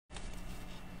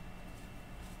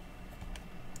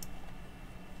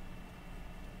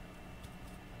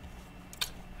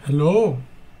Hello,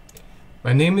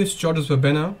 my name is Georges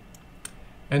Verbena,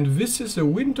 and this is a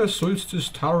winter solstice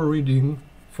tarot reading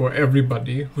for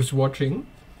everybody who's watching.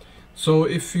 So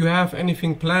if you have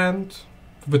anything planned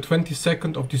for the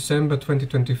 22nd of December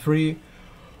 2023,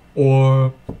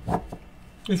 or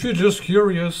if you're just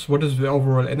curious what is the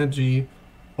overall energy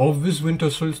of this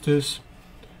winter solstice,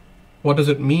 what does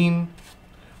it mean,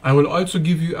 I will also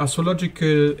give you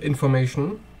astrological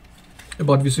information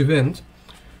about this event,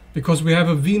 because we have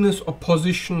a Venus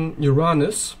opposition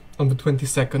Uranus on the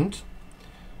 22nd,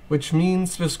 which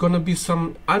means there's gonna be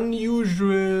some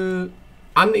unusual,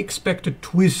 unexpected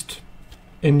twist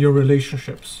in your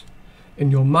relationships,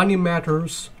 in your money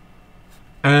matters,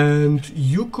 and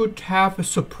you could have a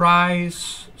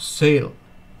surprise sale,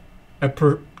 a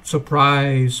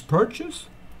surprise purchase,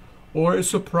 or a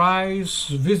surprise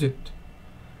visit.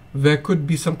 There could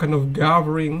be some kind of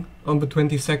gathering on the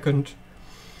 22nd.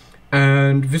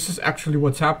 And this is actually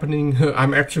what's happening.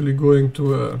 I'm actually going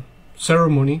to a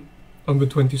ceremony on the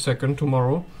 22nd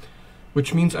tomorrow,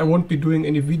 which means I won't be doing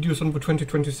any videos on the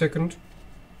 22nd.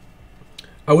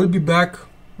 I will be back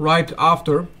right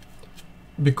after,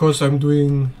 because I'm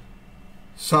doing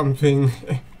something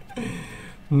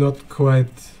not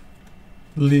quite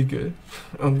legal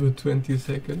on the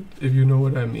 22nd, if you know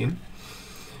what I mean.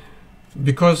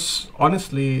 Because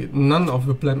honestly, none of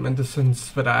the plant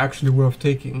medicines that are actually worth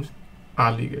taking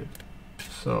are legal.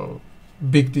 So,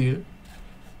 big deal.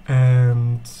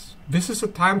 And this is a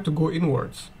time to go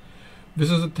inwards.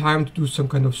 This is a time to do some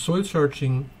kind of soul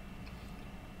searching,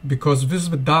 because this is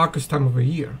the darkest time of the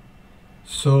year.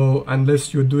 So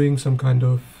unless you're doing some kind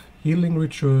of healing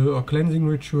ritual or cleansing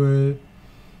ritual,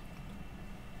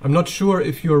 I'm not sure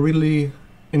if you're really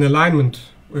in alignment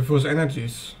with those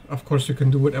energies. Of course you can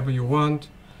do whatever you want,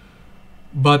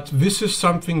 but this is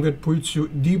something that pulls you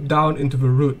deep down into the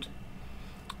root.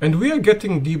 And we are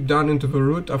getting deep down into the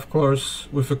root, of course,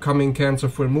 with the coming Cancer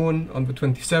full moon on the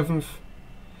 27th.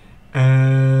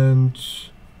 And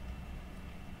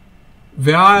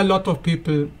there are a lot of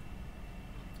people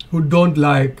who don't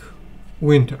like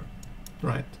winter,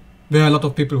 right? There are a lot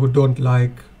of people who don't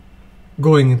like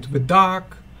going into the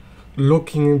dark,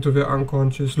 looking into their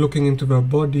unconscious, looking into their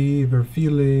body, their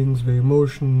feelings, their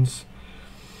emotions,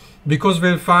 because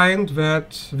they'll find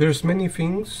that there's many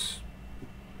things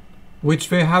which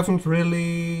they haven't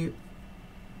really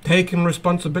taken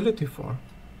responsibility for.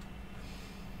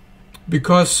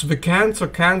 Because the Cancer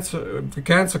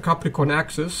Capricorn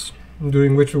axis,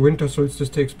 during which the winter solstice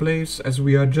takes place, as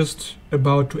we are just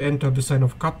about to enter the sign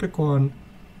of Capricorn,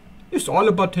 is all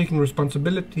about taking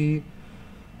responsibility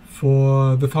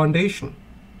for the foundation,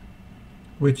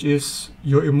 which is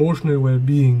your emotional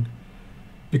well-being.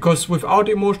 Because without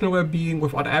emotional well-being,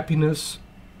 without happiness,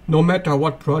 no matter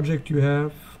what project you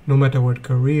have, no matter what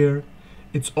career,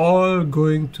 it's all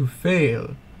going to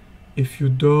fail if you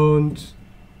don't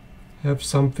have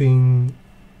something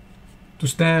to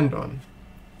stand on,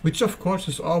 which of course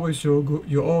is always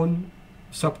your own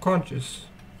subconscious.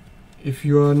 If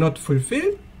you are not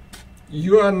fulfilled,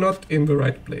 you are not in the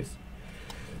right place.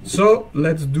 So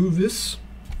let's do this.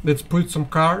 Let's pull some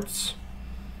cards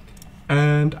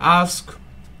and ask,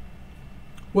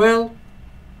 well,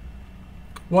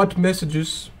 what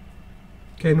messages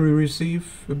can we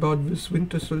receive about this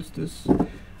winter solstice?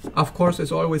 Of course,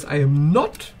 as always, I am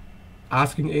not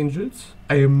asking angels.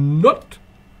 I am not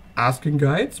asking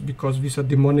guides, because these are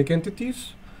demonic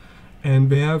entities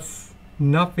and they have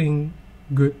nothing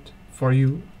good for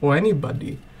you or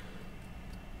anybody.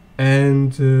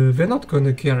 And they're not going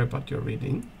to care about your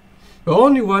reading. The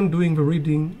only one doing the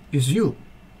reading is you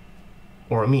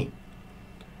or me.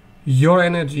 Your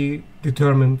energy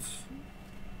determines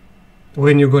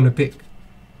when you're going to pick.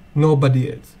 Nobody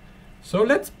else. So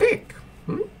let's pick.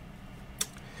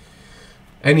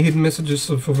 Any hidden messages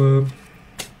for the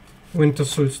winter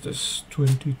solstice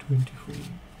 2023,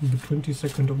 the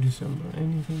 22nd of December?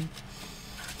 Anything?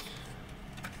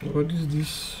 What is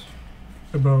this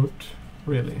about,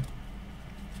 really?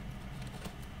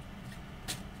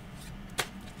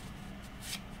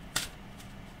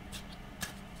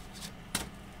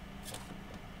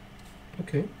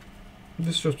 Okay,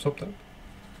 this just popped up.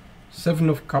 Seven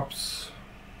of Cups.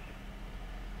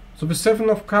 So the Seven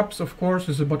of Cups, of course,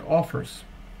 is about offers.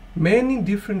 Many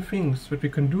different things that we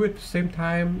can do at the same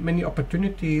time, many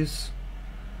opportunities,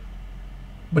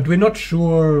 but we're not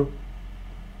sure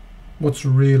what's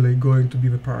really going to be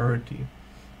the priority.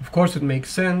 Of course, it makes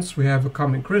sense. We have a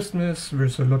coming Christmas.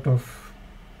 There's a lot of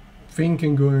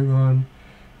thinking going on,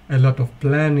 a lot of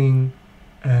planning,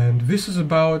 and this is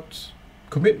about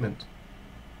commitment.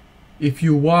 If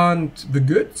you want the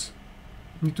goods,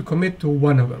 you need to commit to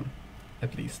one of them.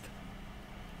 at least.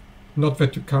 Not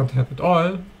that you can't have it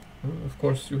all. Of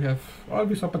course, you have all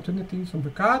these opportunities on the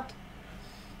card,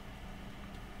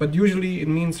 but usually it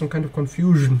means some kind of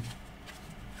confusion.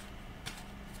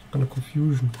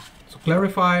 So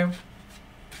clarify,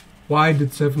 why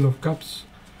did Seven of Cups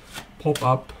pop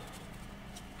up?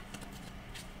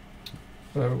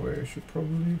 By the way, I should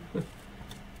probably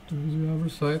do the other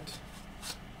side.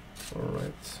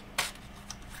 Alright.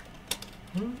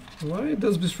 Why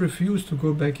does this refuse to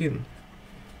go back in?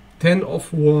 10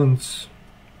 of Wands.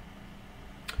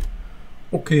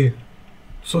 Okay,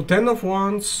 so 10 of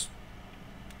Wands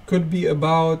could be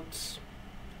about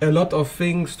a lot of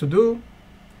things to do.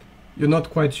 You're not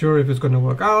quite sure if it's going to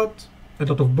work out, a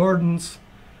lot of burdens,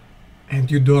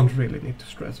 and you don't really need to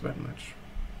stress that much.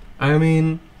 I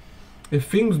mean, if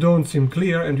things don't seem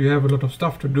clear and you have a lot of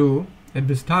stuff to do at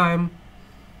this time,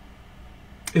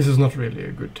 this is not really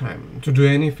a good time to do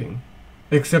anything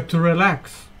except to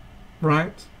relax,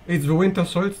 right? It's the winter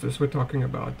solstice we're talking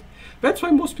about. That's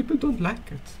why most people don't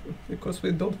like it, because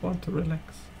they don't want to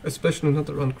relax, especially not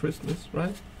around Christmas,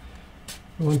 right?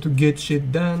 They want to get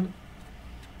shit done.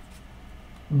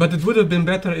 But it would have been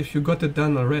better if you got it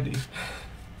done already.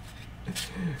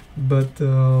 But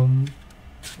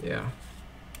yeah,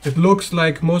 it looks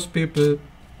like most people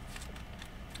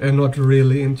are not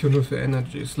really in tune with the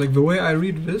energies. Like the way I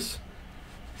read this,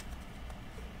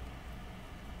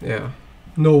 yeah,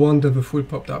 no wonder the Fool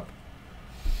popped up.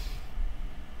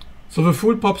 So the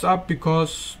Fool pops up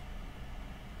because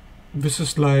this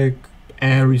is like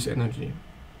Aries energy.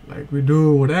 Like we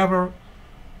do whatever,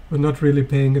 we're not really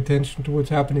paying attention to what's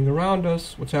happening around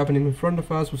us, what's happening in front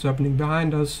of us, what's happening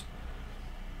behind us.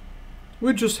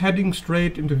 We're just heading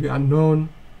straight into the unknown,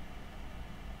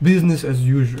 business as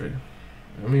usual.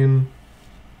 I mean,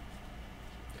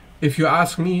 if you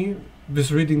ask me,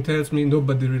 this reading tells me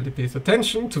nobody really pays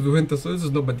attention to the winter solstice,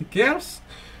 nobody cares,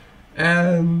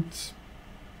 and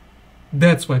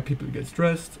that's why people get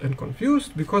stressed and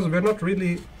confused, because we're not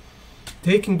really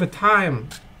taking the time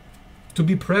to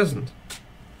be present.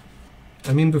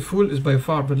 I mean, the Fool is by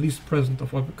far the least present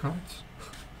of all the cards.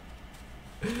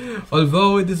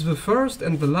 Although it is the first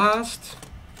and the last,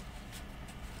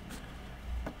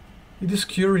 it is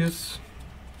curious.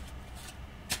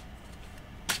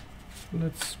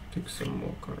 Let's pick some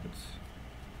more cards.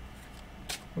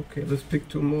 Okay, let's pick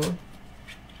two more.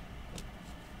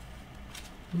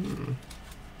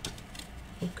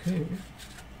 Okay.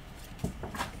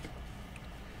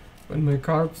 When my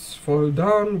cards fall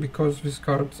down, because these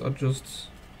cards are just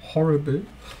horrible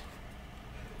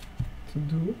to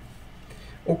do.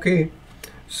 Okay,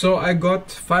 so I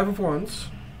got 5 of Wands.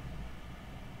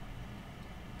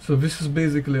 So this is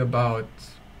basically about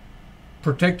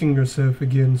protecting yourself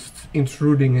against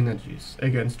intruding energies,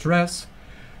 against stress,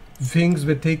 things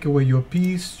that take away your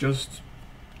peace, just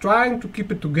trying to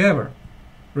keep it together,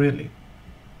 really.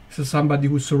 This is somebody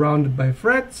who's surrounded by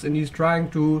threats and he's trying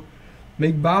to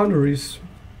make boundaries.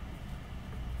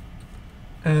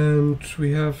 And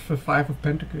we have a 5 of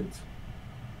Pentacles,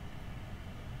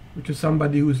 which is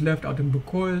somebody who's left out in the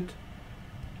cold.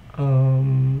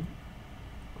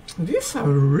 These are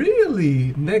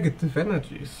really negative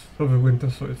energies of the winter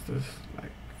solstice,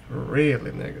 like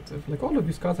really negative. Like all of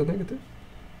these cards are negative,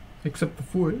 except the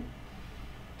Fool.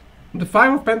 And the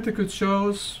 5 of Pentacles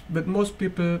shows that most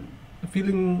people are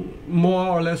feeling more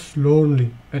or less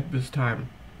lonely at this time.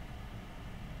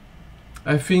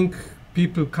 I think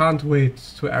people can't wait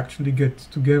to actually get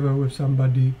together with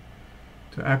somebody,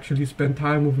 to actually spend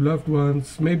time with loved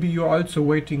ones. Maybe you're also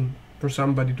waiting for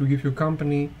somebody to give you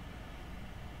company,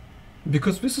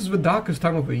 because this is the darkest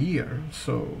time of the year.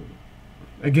 So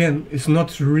again, it's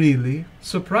not really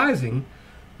surprising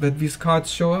that these cards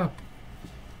show up.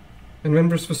 And then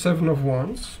there's the 7 of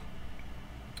Wands.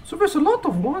 So there's a lot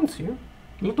of wands here,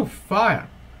 a lot of fire.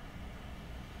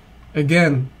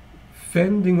 Again,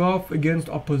 fending off against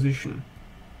opposition.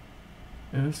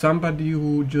 Somebody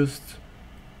who just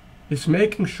is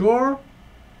making sure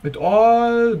that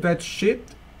all that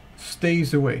shit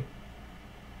stays away.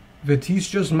 That he's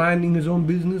just minding his own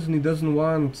business and he doesn't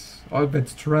want all that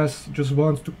stress, he just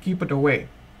wants to keep it away.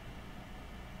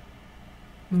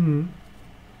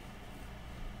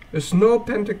 There's no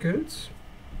Pentacles.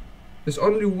 There's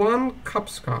only one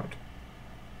Cups card.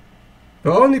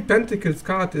 The only Pentacles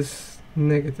card is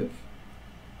negative.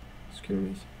 It's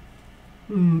curious.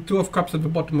 2 of Cups at the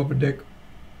bottom of the deck.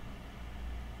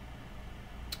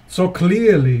 So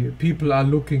clearly people are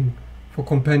looking for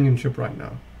companionship right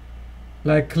now.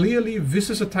 Like clearly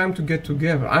this is a time to get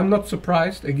together. I'm not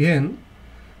surprised again,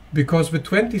 because the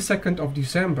 22nd of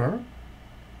December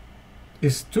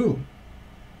is 2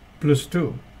 plus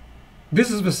 2. This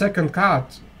is the second card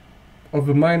of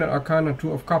the minor arcana,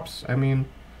 Two of Cups. I mean,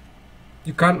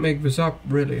 you can't make this up,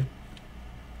 really.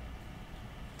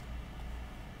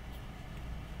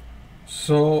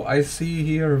 So I see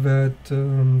here that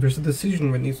there's a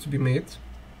decision that needs to be made.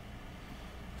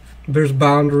 There's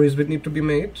boundaries that need to be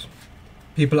made.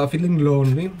 People are feeling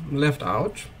lonely, left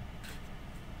out.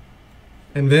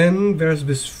 And then there's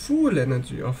this full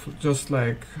energy of just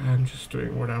like, I'm just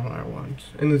doing whatever I want.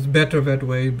 And it's better that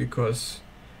way, because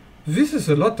this is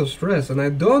a lot of stress, and I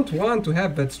don't want to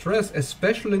have that stress,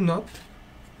 especially not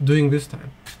during this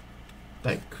time.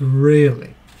 Like,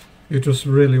 really. You just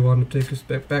really want to take a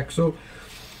step back. So,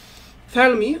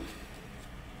 tell me,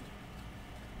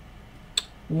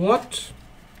 what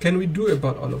can we do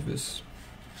about all of this?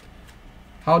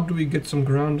 How do we get some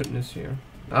groundedness here?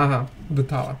 Aha, the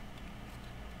Tower.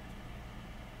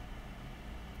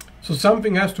 So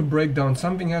something has to break down,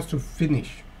 something has to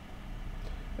finish.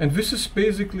 And this is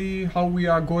basically how we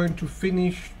are going to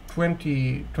finish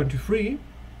 2023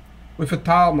 with a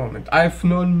Tower moment. I've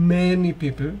known many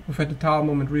people who've had a Tower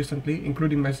moment recently,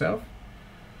 including myself,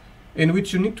 in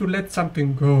which you need to let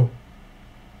something go.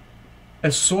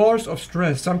 A source of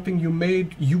stress, something you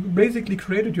made, you basically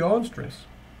created your own stress.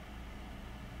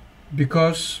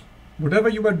 Because whatever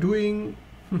you are doing,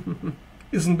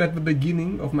 isn't that the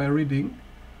beginning of my reading?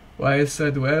 Where I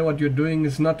said, well, what you're doing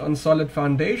is not on solid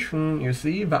foundation. You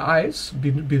see, the ice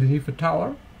beneath the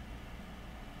Tower.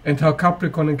 And how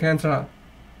Capricorn and Cancer,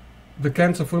 the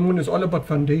Cancer full moon is all about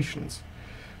foundations.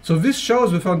 So this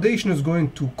shows the foundation is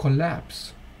going to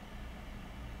collapse.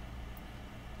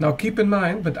 Now keep in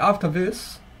mind that after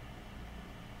this,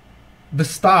 the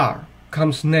Star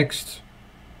comes next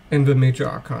in the major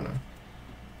arcana.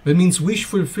 That means wish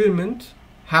fulfillment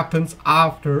happens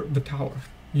after the Tower,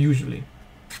 usually.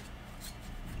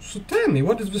 So tell me,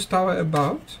 what is this Tower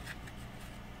about?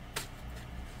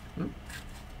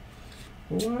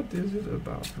 What is it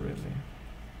about, really?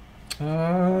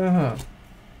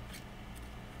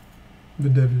 The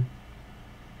Devil.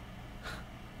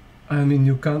 I mean,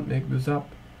 you can't make this up.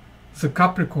 It's a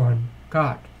Capricorn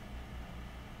card.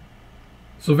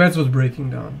 So that's what's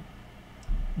breaking down.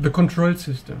 The control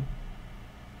system.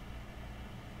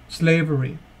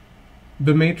 Slavery.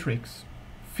 The Matrix.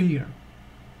 Fear.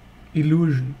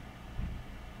 Illusion.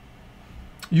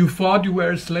 You thought you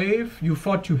were a slave. You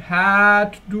thought you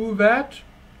had to do that.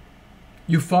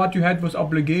 You thought you had those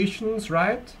obligations,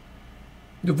 right?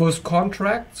 Those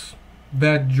contracts,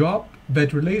 that job,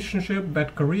 that relationship,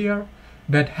 that career,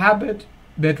 that habit,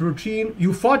 that routine.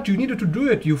 You thought you needed to do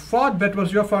it. You thought that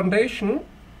was your foundation.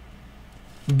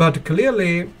 But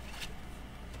clearly,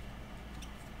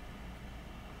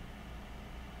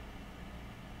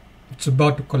 it's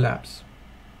about to collapse.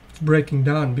 It's breaking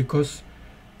down because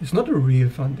it's not a real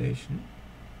foundation.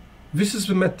 This is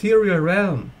the material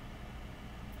realm.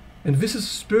 And this is a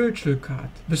spiritual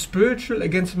card. The spiritual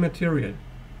against the material.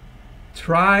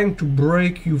 Trying to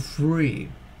break you free.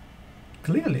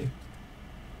 Clearly.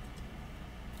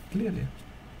 Clearly.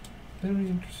 Very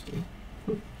interesting.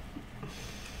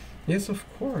 Yes, of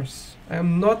course. I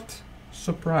am not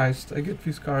surprised. I get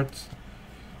these cards.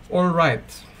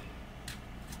 Alright.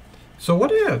 So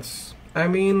what else? I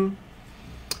mean,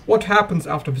 what happens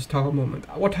after this Tower moment?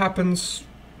 What happens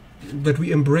that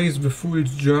we embrace the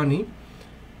Fool's journey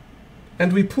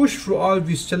and we push through all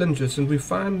these challenges and we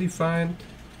finally find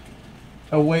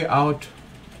a way out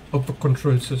of the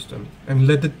control system and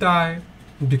let it die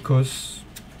because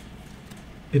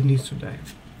it needs to die.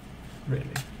 Really.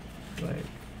 Like,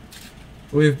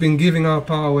 we've been giving our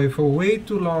power away for way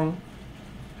too long,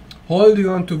 holding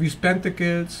on to these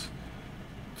pentacles,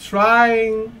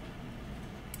 trying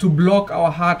to block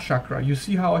our heart chakra. You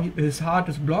see how his heart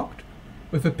is blocked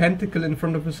with a pentacle in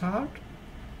front of his heart?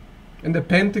 And the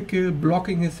pentacle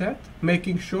blocking his head,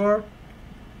 making sure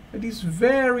that he's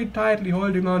very tightly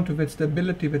holding on to that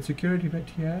stability, that security that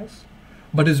he has,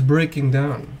 but is breaking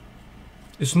down.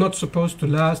 It's not supposed to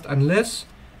last unless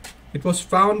it was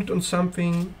founded on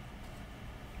something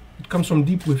that comes from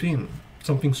deep within,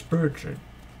 something spiritual.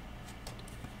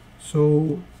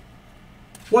 So,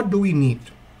 what do we need?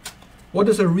 What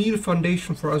does a real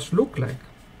foundation for us look like?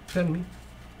 Tell me.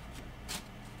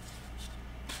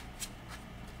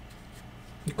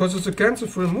 Because it's a Cancer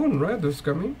full moon, right? That's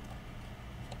coming.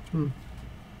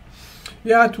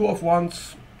 Yeah, Two of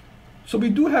Wands. So we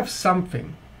do have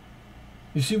something.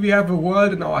 You see, we have a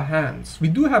world in our hands. We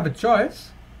do have a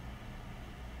choice.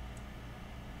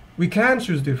 We can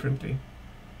choose differently.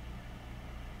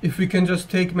 If we can just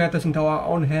take matters into our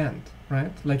own hand,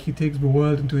 right? Like he takes the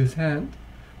world into his hand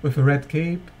with a red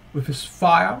cape, with his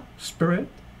fire spirit.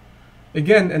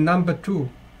 Again, a number 2.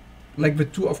 like the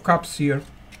Two of Cups here,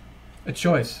 a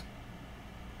choice,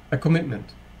 a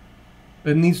commitment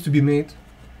that needs to be made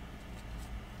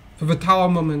for the Tower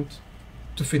moment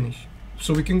to finish.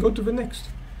 So we can go to the next.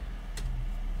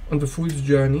 On the Fool's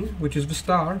Journey, which is the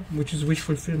Star, which is wish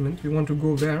fulfillment. We want to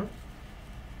go there.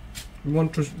 We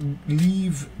want to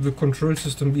leave the control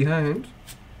system behind.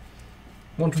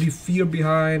 We want to leave fear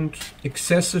behind,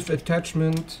 excessive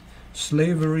attachment,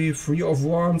 slavery, Three of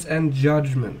Wands, and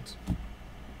Judgment.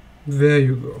 There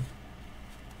you go.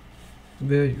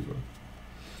 There you go.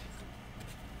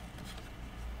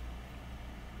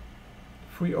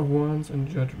 Three of Wands and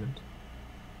Judgment.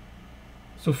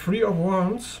 So Three of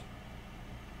Wands,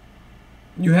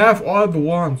 you have all the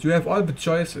wands, you have all the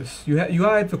choices. You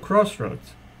are at the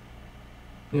crossroads.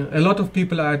 You know, a lot of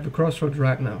people are at the crossroads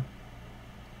right now.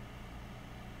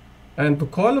 And the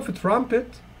call of a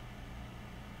trumpet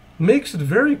makes it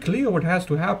very clear what has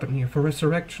to happen here for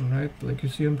resurrection, right? Like you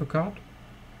see in the card.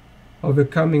 Of the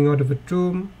coming out of the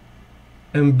tomb,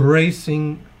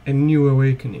 embracing a new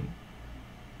awakening.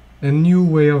 A new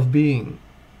way of being.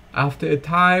 After a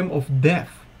time of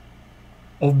death.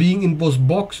 Of being in those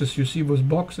boxes, you see those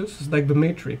boxes? It's like the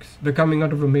Matrix. They're coming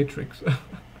out of the Matrix.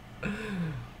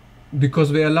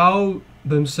 Because they allow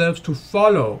themselves to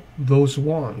follow those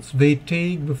wands. They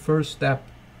take the first step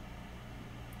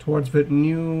towards that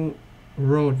new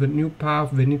road, the new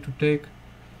path they need to take.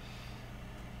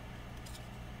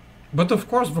 But of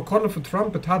course, the call of a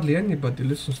trumpet, hardly anybody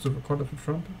listens to the call of a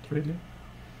trumpet, really.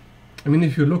 I mean,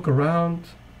 if you look around,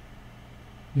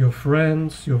 your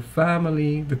friends, your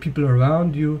family, the people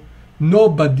around you,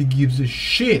 nobody gives a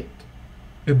shit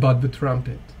about the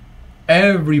trumpet.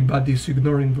 Everybody's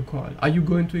ignoring the call. Are you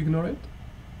going to ignore it?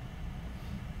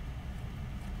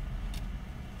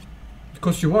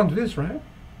 Because you want this, right?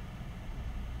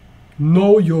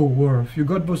 Know your worth. You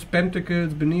got those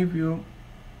pentacles beneath you.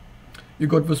 You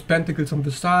got those pentacles on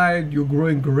the side. You're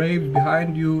growing graves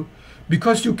behind you.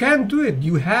 Because you can do it.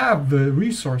 You have the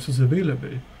resources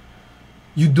available.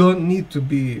 You don't need to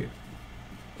be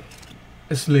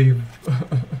a slave.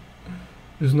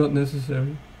 It's not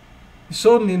necessary. It's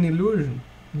only an illusion,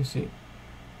 you see.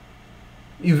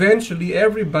 Eventually,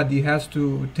 everybody has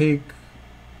to take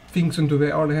things into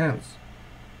their own hands.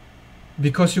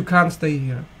 Because you can't stay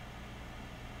here.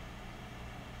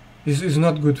 It's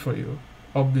not good for you,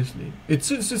 obviously.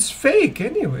 It's fake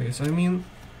anyways. I mean,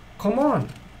 come on.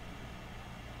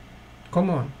 Come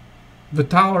on. The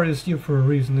Tower is here for a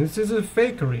reason. This is a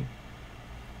fakery.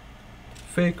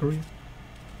 Fakery.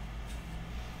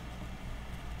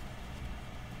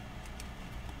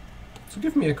 So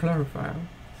give me a clarifier.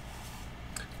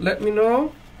 Let me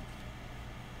know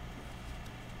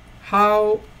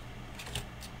how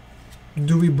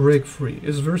do we break free?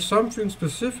 Is there something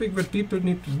specific that people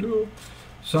need to do?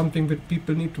 Something that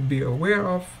people need to be aware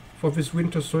of for this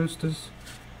winter solstice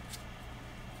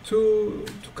to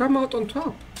come out on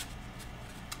top?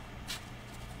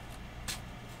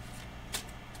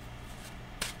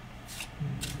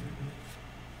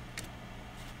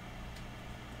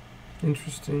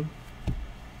 Interesting.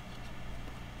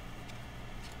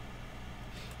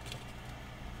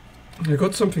 I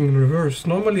got something in reverse.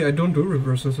 Normally I don't do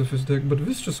reverses of this deck, but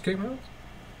this just came out.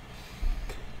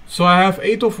 So I have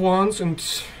 8 of Wands and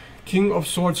King of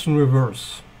Swords in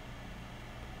reverse.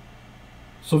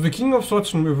 So the King of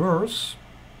Swords in reverse,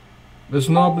 there's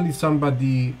normally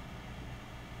somebody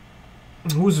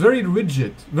who's very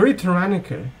rigid, very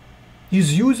tyrannical.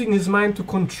 He's using his mind to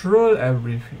control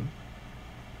everything.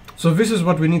 So this is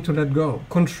what we need to let go.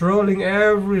 Controlling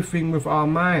everything with our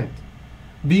mind.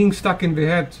 Being stuck in the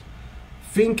head.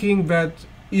 Thinking that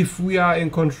if we are in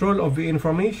control of the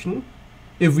information,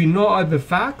 if we know all the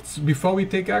facts before we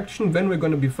take action, then we're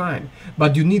going to be fine.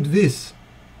 But you need this.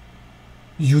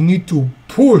 You need to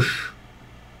push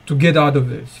to get out of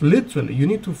this. Literally, you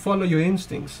need to follow your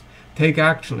instincts. Take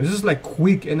action. This is like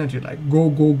quick energy, like go,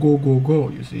 go, go, go, go,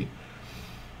 you see.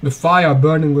 The fire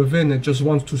burning within, it just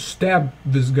wants to stab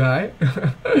this guy.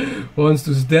 Wants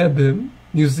to stab him.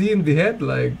 You see in the head,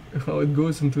 like, how it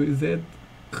goes into his head.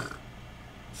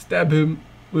 Stab him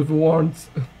with wands.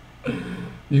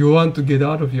 You want to get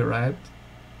out of here, right?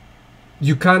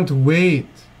 You can't wait,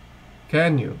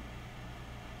 can you?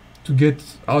 To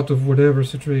get out of whatever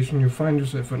situation you find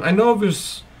yourself in. I know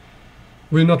this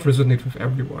will not resonate with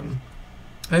everyone.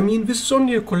 I mean, this is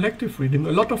only a collective reading.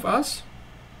 A lot of us,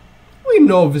 we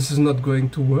know this is not going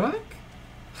to work.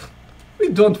 We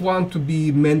don't want to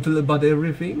be mental about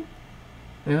everything.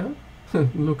 Yeah?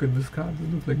 Look at this card.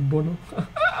 It looks like Bono.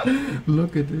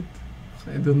 Look at it.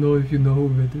 I don't know if you know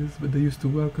who it is, but I used to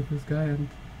work with this guy and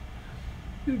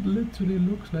it literally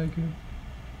looks like him.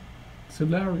 It's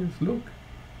hilarious. Look,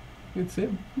 it's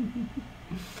him.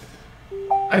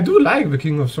 I do like the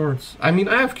King of Swords. I mean,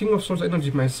 I have King of Swords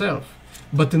energy myself,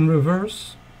 but in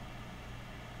reverse,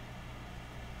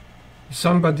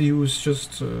 somebody who's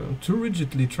just too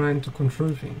rigidly trying to control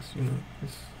things, you know,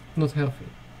 it's not healthy.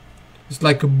 It's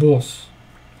like a boss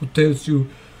who tells you,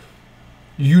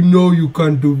 you know you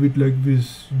can't do it like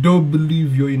this. Don't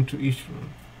believe your intuition.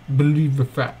 Believe the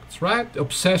facts, right?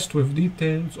 Obsessed with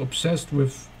details, obsessed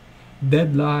with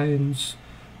deadlines.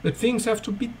 That things have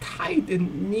to be tight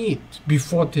and neat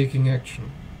before taking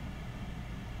action.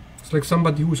 It's like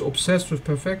somebody who is obsessed with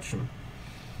perfection.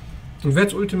 And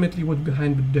that's ultimately what's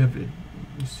behind the devil,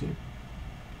 you see.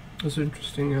 That's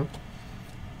interesting, yeah.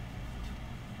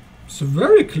 It's a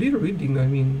very clear reading, I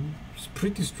mean, it's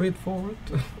pretty straightforward.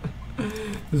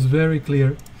 It's very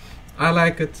clear. I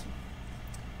like it.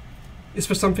 Is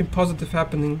there something positive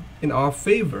happening in our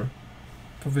favor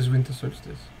for this winter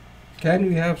solstice? Can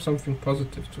we have something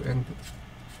positive to end it?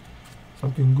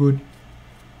 Something good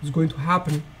is going to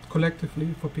happen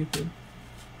collectively for people.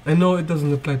 I know it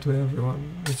doesn't apply to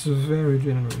everyone. It's a very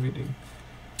general reading.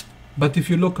 But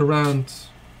if you look around,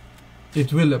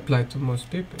 it will apply to most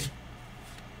people.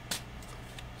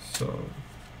 So,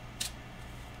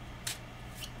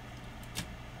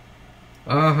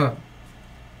 oh,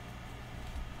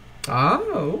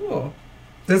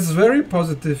 that's very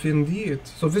positive indeed.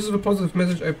 So this is the positive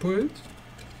message I pulled.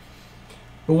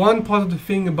 The one positive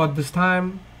thing about this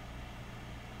time,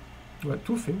 well,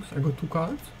 two things. I got two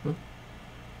cards. Huh?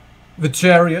 The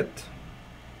Chariot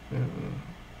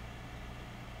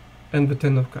and the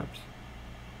Ten of Cups.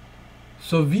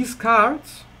 So these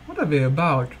cards, what are they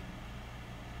about?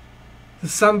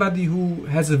 Somebody who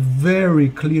has a very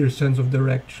clear sense of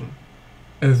direction,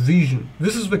 a vision.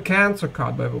 This is the Cancer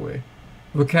card, by the way,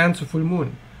 the Cancer full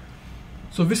moon.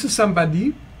 So this is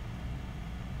somebody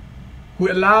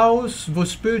who allows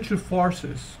those spiritual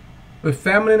forces, the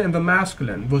feminine and the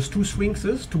masculine, those two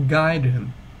sphinxes, to guide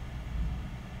him.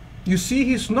 You see,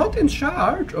 he's not in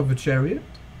charge of the Chariot.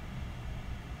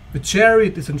 The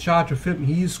Chariot is in charge of him.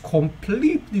 He is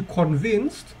completely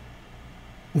convinced,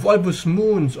 with all those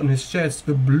moons on his chest,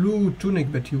 the blue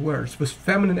tunic that he wears, with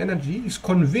feminine energy, he's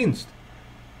convinced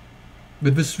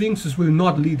that the sphinxes will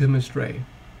not lead him astray,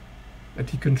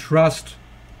 that he can trust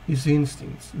his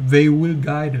instincts. They will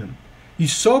guide him.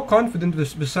 He's so confident that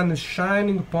the sun is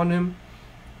shining upon him.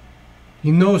 He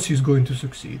knows he's going to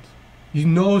succeed. He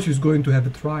knows he's going to have a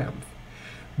triumph.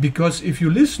 Because if you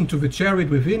listen to the Chariot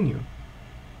within you,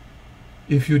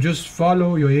 if you just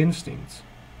follow your instincts,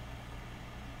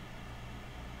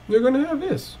 you're going to have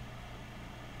this.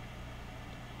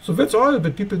 So that's all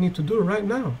that people need to do right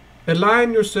now.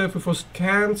 Align yourself with those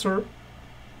Cancer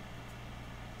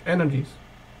energies.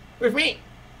 With me.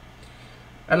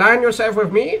 Align yourself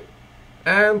with me,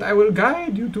 and I will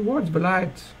guide you towards the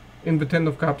light in the Ten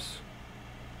of Cups.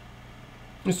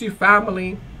 You see,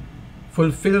 family,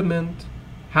 fulfillment,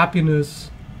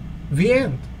 happiness, the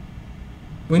end.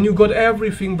 When you got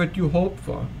everything that you hoped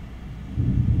for,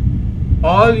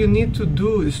 all you need to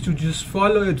do is to just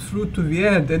follow it through to the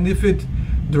end. And if it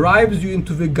drives you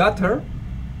into the gutter,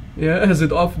 yeah, as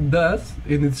it often does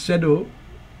in its shadow,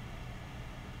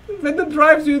 then it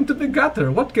drives you into the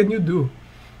gutter. What can you do?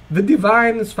 The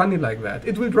divine is funny like that.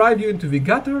 It will drive you into the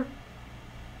gutter,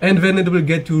 and then it will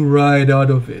get you right out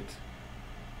of it.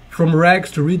 From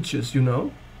rags to riches, you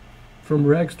know? From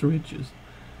rags to riches.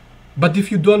 But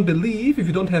if you don't believe, if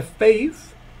you don't have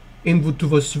faith into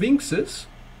the sphinxes,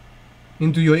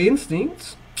 into your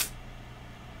instincts,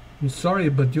 I'm sorry,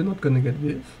 but you're not gonna get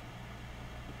this.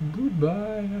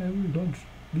 Goodbye, I will not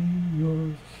be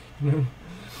yours.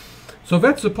 So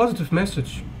that's a positive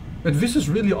message. But this is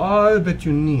really all that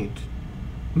you need.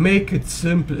 Make it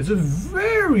simple. It's a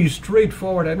very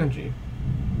straightforward energy.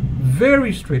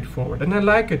 Very straightforward. And I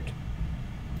like it.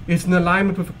 It's in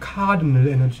alignment with the cardinal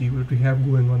energy that we have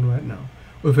going on right now.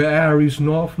 With the Aries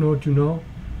North Node, you know.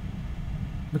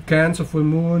 The Cancer full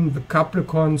moon, the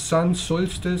Capricorn sun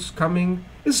solstice coming.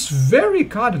 It's very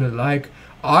cardinal, like,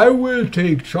 I will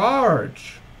take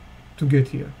charge to get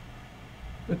here.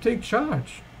 I take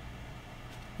charge.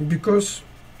 Because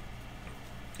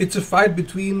it's a fight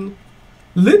between,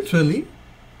 literally,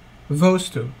 those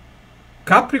two.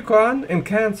 Capricorn and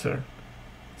Cancer.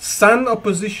 Sun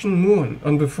opposition moon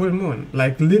on the full moon.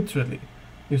 Like, literally.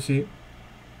 You see?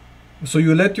 So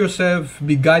you let yourself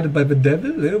be guided by the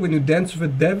devil. Eh? When you dance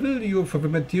with the devil, you for the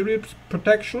material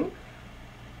protection.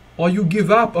 Or you give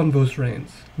up on those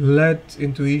reins. Let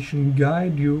intuition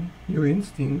guide you, your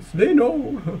instincts. They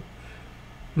know.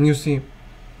 You see.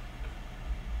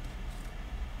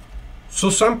 So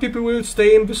some people will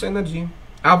stay in this energy.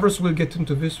 Others will get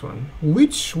into this one.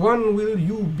 Which one will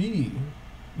you be?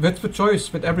 That's the choice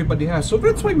that everybody has. So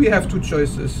that's why we have two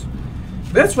choices.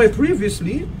 That's why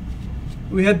previously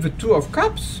we had the Two of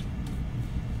Cups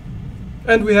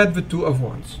and we had the Two of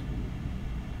Wands.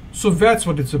 So that's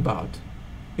what it's about.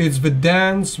 It's the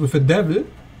dance with the devil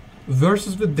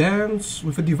versus the dance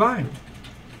with the divine.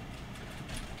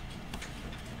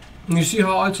 And you see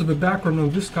how also the background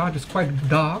on this card is quite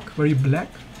dark, very black.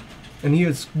 And here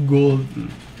it's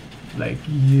golden. Like,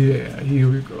 yeah, here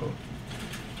we go.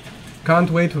 Can't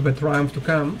wait for the triumph to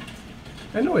come.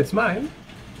 I know it's mine.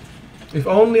 If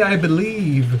only I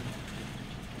believe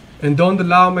and don't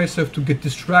allow myself to get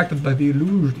distracted by the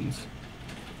illusions.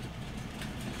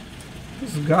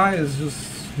 This guy is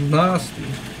just nasty.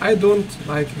 I don't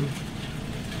like him.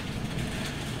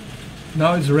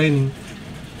 Now it's raining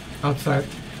outside.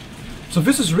 So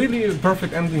this is really a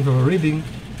perfect ending for a reading.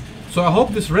 So I hope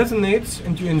this resonates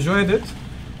and you enjoyed it.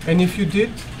 And if you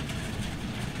did,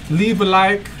 leave a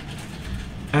like.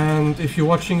 And if you're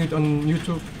watching it on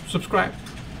YouTube, subscribe.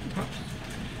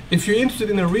 If you're interested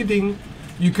in a reading,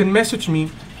 you can message me.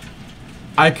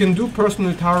 I can do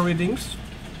personal tarot readings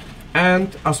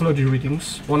and astrology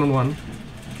readings, one-on-one.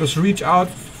 Just reach out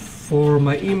for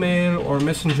my email or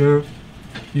messenger.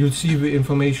 You'll see the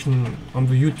information on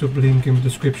the YouTube link in the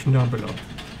description down below.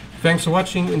 Thanks for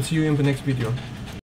watching and see you in the next video.